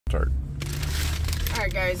Start.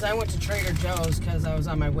 Alright guys, I went to Trader Joe's because I was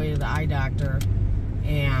on my way to the eye doctor,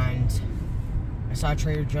 and I saw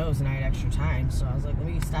Trader Joe's and I had extra time, so I was like, let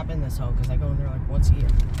me stop in this hole because I go in there like once a year.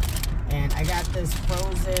 And I got this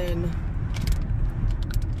frozen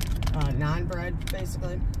naan bread,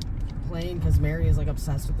 basically, plain, because Mary is like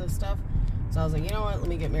obsessed with this stuff. So I was like, you know what, let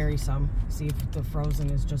me get Mary some, see if the frozen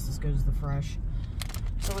is just as good as the fresh.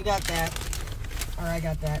 So we got that, or I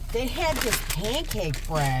got that. They had this pancake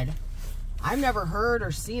bread. I've never heard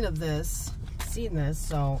or seen this,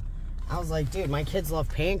 so I was like, dude, my kids love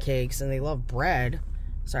pancakes and they love bread.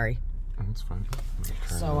 Sorry. That's fine.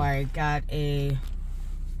 So I got a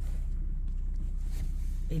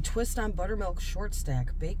twist on buttermilk short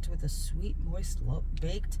stack baked with a sweet moist loaf,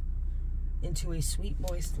 baked into a sweet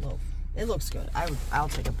moist loaf. It looks good. I'll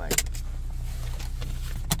take a bite.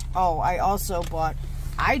 Oh, I also bought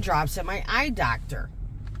eye drops at my eye doctor.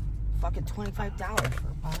 Fucking $25 for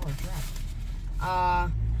a bottle of drops. I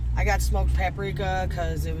got smoked paprika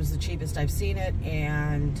because it was the cheapest I've seen it,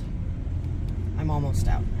 and I'm almost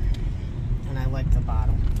out. And I like the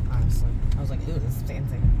bottle, honestly. I was like, ooh, this is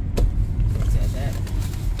fancy. That's it.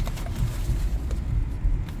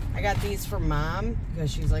 I got these for Mom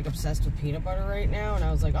because she's like obsessed with peanut butter right now, and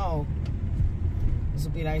I was like, oh, this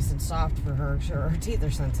will be nice and soft for her. Sure, her teeth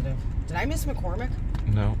are sensitive. Did I miss McCormick?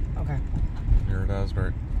 No. Okay. You're at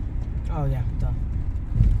Asbury. Oh yeah, duh.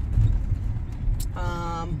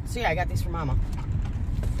 So yeah, I got these for Mama.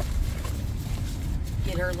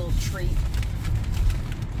 Get her a little treat.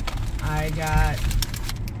 I got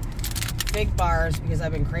big bars because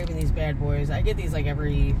I've been craving these bad boys. I get these like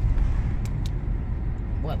every,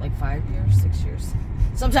 what, like 5 years, 6 years.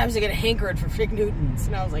 Sometimes I get hankered for Fig Newtons,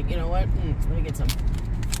 and I was like, you know what? Let me get some.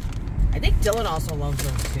 I think Dylan also loves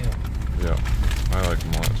those too. Yeah, I like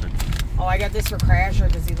them a lot too. Oh, I got this for Crasher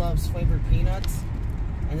because he loves flavored peanuts.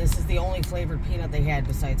 And this is the only flavored peanut they had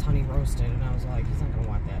besides honey roasted. And I was like, he's not going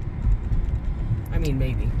to want that. I mean,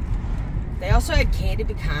 maybe. They also had candied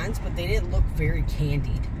pecans, but they didn't look very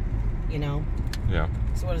candied. You know? Yeah.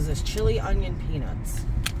 So what is this? Chili onion peanuts.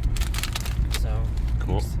 So.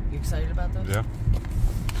 Cool. You excited about those? Yeah.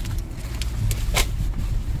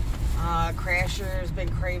 Crasher's been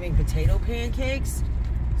craving potato pancakes.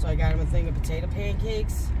 So I got him a thing of potato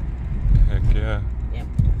pancakes. Heck yeah. Yep.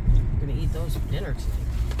 We're going to eat those for dinner tonight.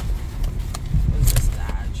 What is this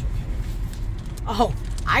Dodge? Okay. Oh,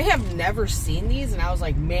 I have never seen these, and I was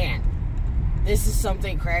like, man, this is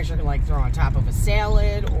something Crasher can like throw on top of a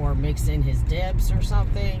salad or mix in his dips or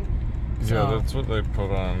something. So, yeah, that's what they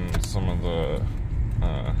put on some of the,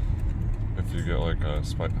 if you get like a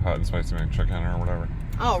hot and spicy McChicken or whatever.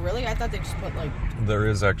 Oh, really? I thought they just put like... There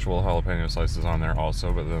is actual jalapeno slices on there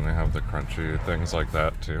also, but then they have the crunchy things like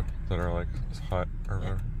that too, that are like hot or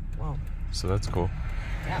whatever. Yeah. Wow. So that's cool.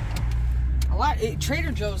 Yeah.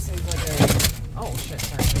 Trader Joe's seems like a... Oh, shit,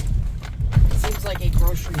 sorry. It seems like a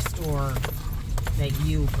grocery store that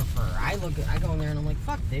you prefer. I go in there and I'm like,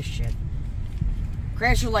 fuck this shit.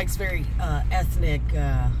 Crasher likes very ethnic,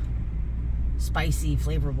 spicy,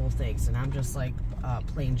 flavorful things, and I'm just like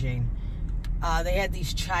plain Jane. They had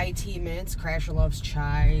these chai tea mints. Crasher loves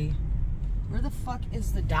chai. Where the fuck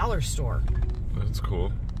is the dollar store? That's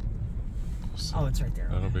cool. So oh, it's right there.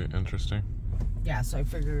 That'll be interesting. Yeah, so I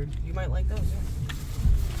figured you might like those. Yeah.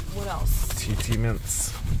 What else? TT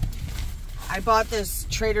mints. I bought this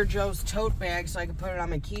Trader Joe's tote bag so I could put it on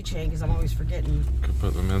my keychain because I'm always forgetting. Could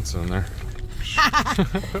put the mints in there.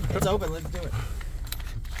 It's open. Let's do it.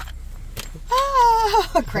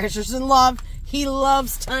 Ah, Crasher's in love. He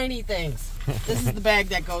loves tiny things. This is the bag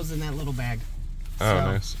that goes in that little bag. Oh, so,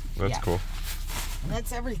 nice. That's cool. And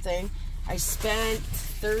that's everything. I spent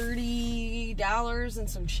 $30 and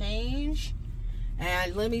some change.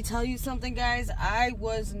 And let me tell you something, guys. I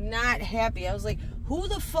was not happy. I was like, who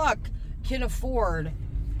the fuck can afford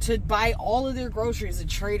to buy all of their groceries at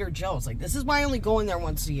Trader Joe's? Like, this is why I only go in there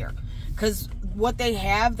once a year. Because what they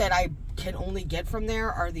have that I can only get from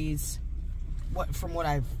there are these, from what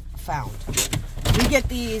I've found. We get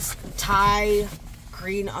these Thai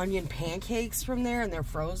green onion pancakes from there, and they're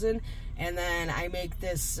frozen. And then I make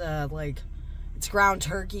this, it's ground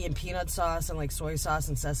turkey and peanut sauce and like soy sauce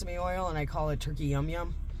and sesame oil, and I call it turkey yum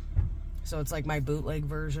yum. So it's like my bootleg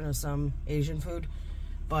version of some Asian food.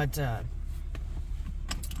 But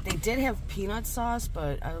they did have peanut sauce,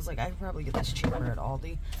 but I was like, I could probably get this cheaper at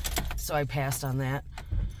Aldi. So I passed on that.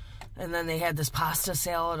 And then they had this pasta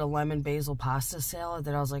salad, a lemon basil pasta salad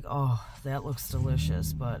that I was like, oh, that looks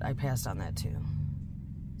delicious. But I passed on that too.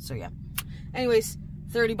 So yeah. Anyways,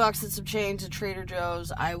 30 bucks and some change at Trader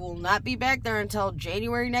Joe's. I will not be back there until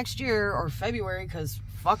January next year or February because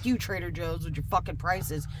Fuck you, Trader Joe's, with your fucking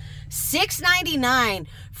prices. $6.99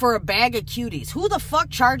 for a bag of cuties. Who the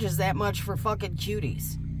fuck charges that much for fucking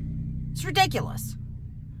cuties? It's ridiculous.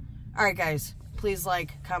 All right, guys. Please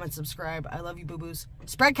like, comment, subscribe. I love you, boo-boos.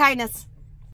 Spread kindness.